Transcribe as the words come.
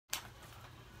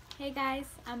Hey guys,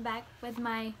 I'm back with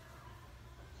my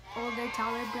older,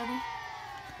 taller brother.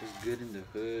 What's good in the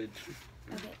hood?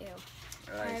 Okay, ew.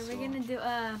 Alright, We're gonna do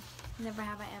Never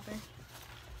Have I Ever.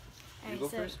 You go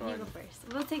first or you I go go? first.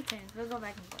 We'll take turns. We'll go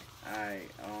back and forth. Alright,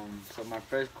 so my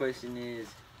first question is,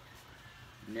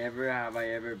 never have I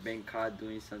ever been caught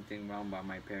doing something wrong by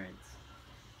my parents.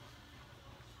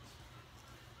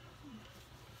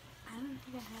 I don't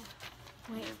think I have.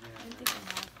 Wait, I don't think I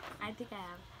have. I think I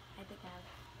have.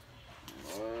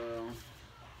 Well,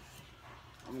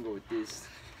 I'm gonna go with this.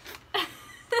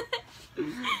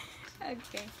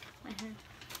 Okay.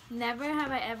 Never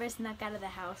have I ever snuck out of the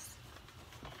house.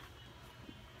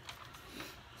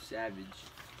 Savage.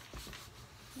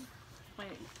 Wait,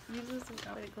 you just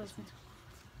put it closer.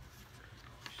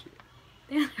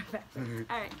 Shit.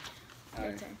 Alright, your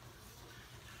Alright. turn.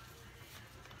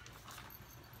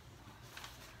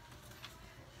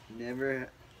 Never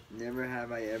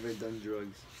have I ever done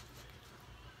drugs.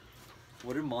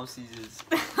 What are mom seasons?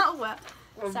 Oh well.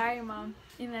 Sorry, Mom,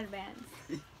 in advance.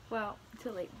 Well,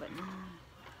 too late, but.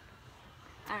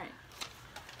 Alright.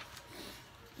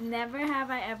 Never have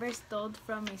I ever stole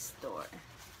from a store.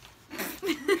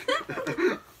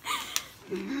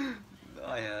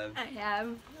 I have. I have,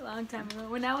 a long time ago,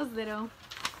 when I was little,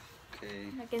 Okay.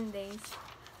 back in the days.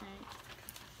 Alright.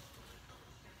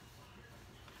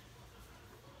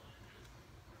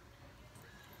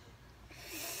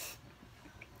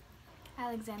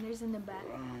 Alexander's in the back.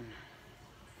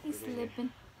 He's okay. slipping.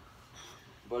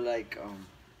 But like,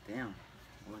 damn.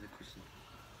 What was the question?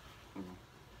 Hold on.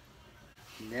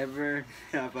 Never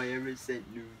have I ever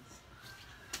sent nudes.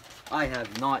 I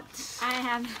have not. I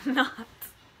have not.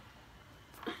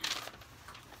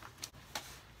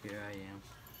 Here I am.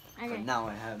 Okay. But now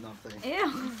I have not played.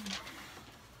 Ew.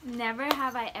 Never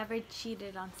have I ever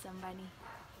cheated on somebody.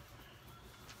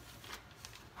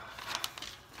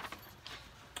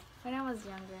 When I was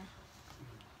younger.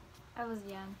 I was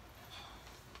young.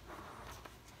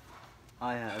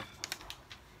 I have.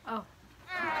 Oh.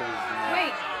 Because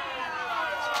Wait.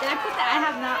 Did I put that? I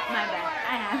have not. My bad.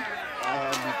 I have.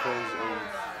 because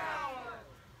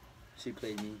she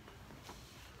played me.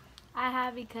 I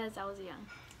have because I was young.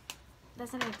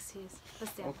 That's not an excuse. But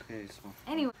still. Okay, so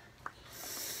Anyway.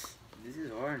 this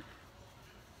is hard.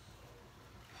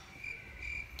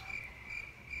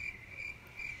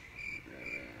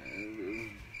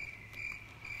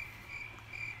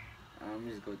 I'm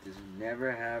just go with this.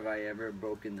 Never have I ever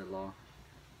broken the law.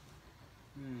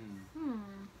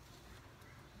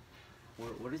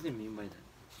 What does it mean by that?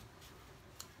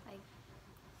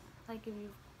 Like if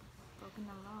you've broken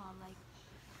the law.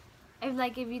 If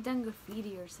you've done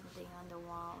graffiti or something on the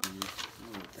wall. I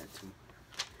know what that too.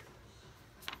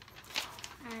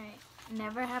 Alright.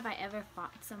 Never have I ever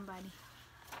fought somebody.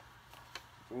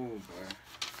 Oh boy.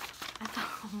 I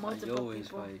thought multiple I always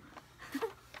people. fight.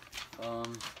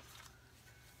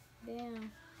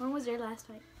 Damn. When was your last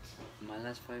fight? My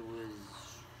last fight was.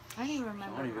 I don't even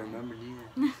remember. I don't even mine. remember neither.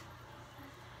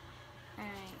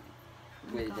 Alright.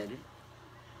 Wait, is that it?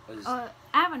 Or is- Oh,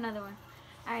 I have another one.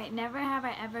 Alright, never have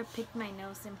I ever picked my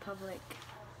nose in public.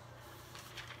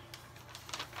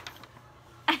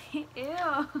 Ew.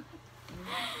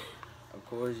 Of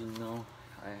course, you know,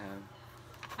 I have.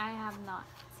 I have not.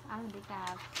 I don't think I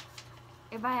have.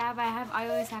 If I have, I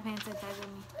always have hand sanitizer with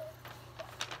me.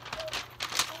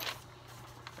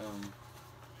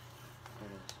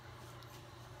 What else?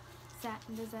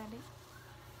 Is that it?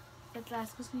 That's the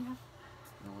last question you have?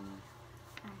 No.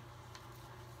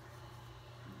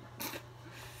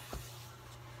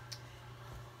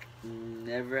 Alright.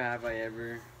 Never have I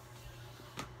ever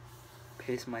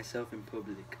pissed myself in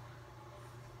public.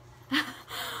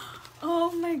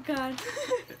 Oh my god.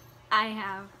 I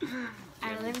have.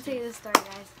 Alright, let me tell you the story,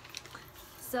 guys.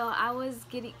 So I was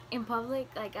getting in public,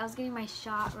 like I was getting my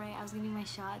shot, right? I was getting my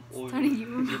shots. Oh, Tony, you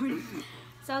remember?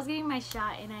 So I was getting my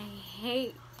shot, and I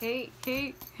hate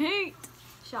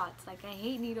shots. Like I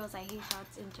hate needles. I hate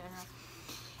shots in general.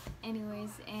 Anyways,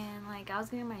 and like I was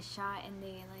getting my shot, and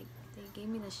they gave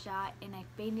me the shot, and I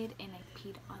fainted, and I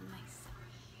peed on myself.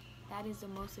 That is the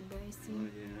most embarrassing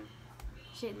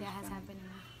shit that has happened to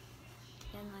me.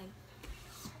 And like,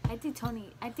 I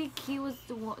think he was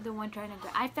the one trying to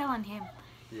grab. I fell on him.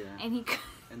 Yeah. And he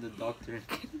And the doctor.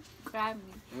 grabbed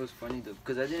me. It was funny though,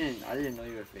 cause I didn't know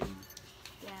you were fainting.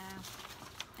 Yeah.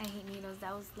 I hate needles.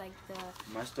 That was like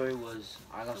My story was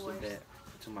I lost a worst. bet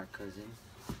to my cousin,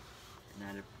 and I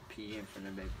had to pee in front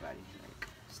of everybody. Like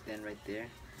stand right there.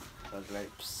 So I was like,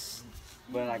 psst.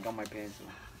 But I got my pants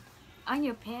on. on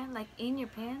your pants, like in your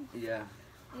pants. Yeah.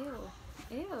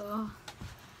 Ew.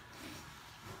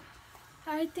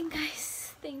 Alright then,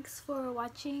 guys. thanks for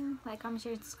watching. Like, comment,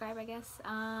 share, subscribe, I guess.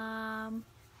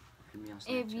 Hit me on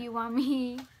If Snapchat. you want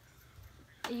me,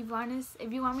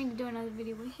 if you want me to do another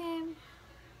video with him,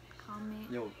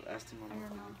 comment. Yo, ask him on I the don't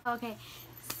comment. know. Okay,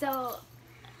 so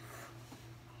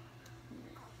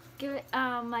give it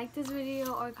like this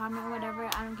video or comment whatever,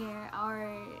 I don't care,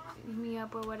 or hit me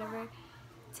up or whatever,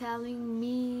 telling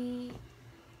me,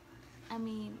 I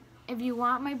mean, if you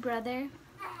want my brother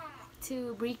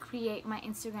to recreate my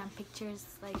Instagram pictures,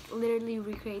 like literally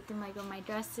recreate them, like with my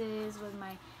dresses, with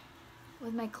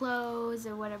my clothes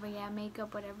or whatever, yeah,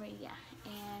 makeup, whatever, yeah,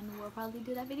 and we'll probably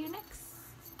do that video next.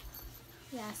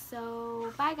 Yeah,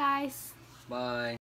 so bye guys. Bye.